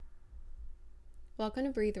Welcome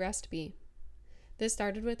to Breathe, Rest, Be. This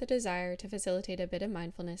started with a desire to facilitate a bit of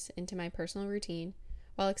mindfulness into my personal routine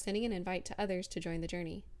while extending an invite to others to join the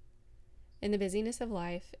journey. In the busyness of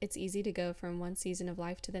life, it's easy to go from one season of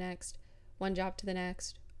life to the next, one job to the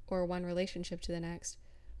next, or one relationship to the next,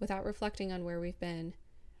 without reflecting on where we've been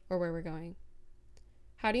or where we're going.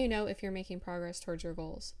 How do you know if you're making progress towards your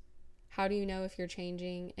goals? How do you know if you're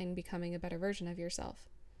changing and becoming a better version of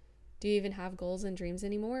yourself? Do you even have goals and dreams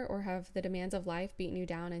anymore, or have the demands of life beaten you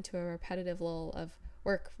down into a repetitive lull of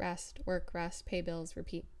work, rest, pay bills,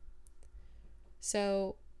 repeat?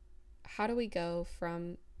 So, how do we go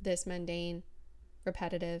from this mundane,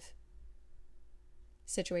 repetitive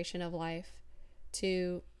situation of life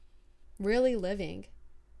to really living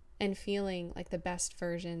and feeling like the best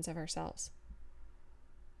versions of ourselves?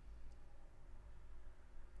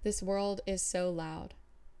 This world is so loud.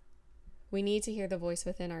 We need to hear the voice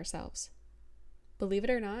within ourselves. Believe it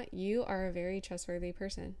or not, you are a very trustworthy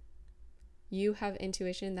person. You have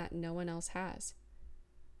intuition that no one else has.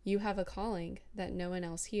 You have a calling that no one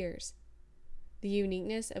else hears. The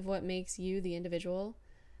uniqueness of what makes you the individual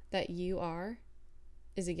that you are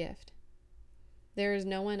is a gift. There is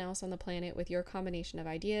no one else on the planet with your combination of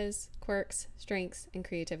ideas, quirks, strengths, and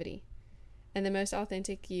creativity. And the most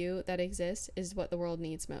authentic you that exists is what the world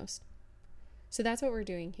needs most. So that's what we're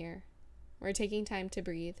doing here. We're taking time to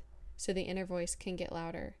breathe so the inner voice can get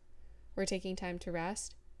louder. We're taking time to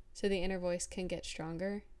rest so the inner voice can get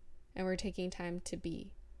stronger. And we're taking time to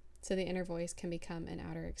be so the inner voice can become an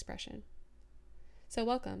outer expression. So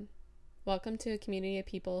welcome. Welcome to a community of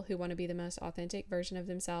people who want to be the most authentic version of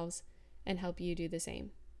themselves and help you do the same.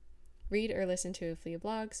 Read or listen to a few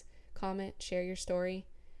blogs, comment, share your story,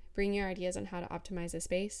 bring your ideas on how to optimize the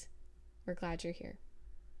space. We're glad you're here.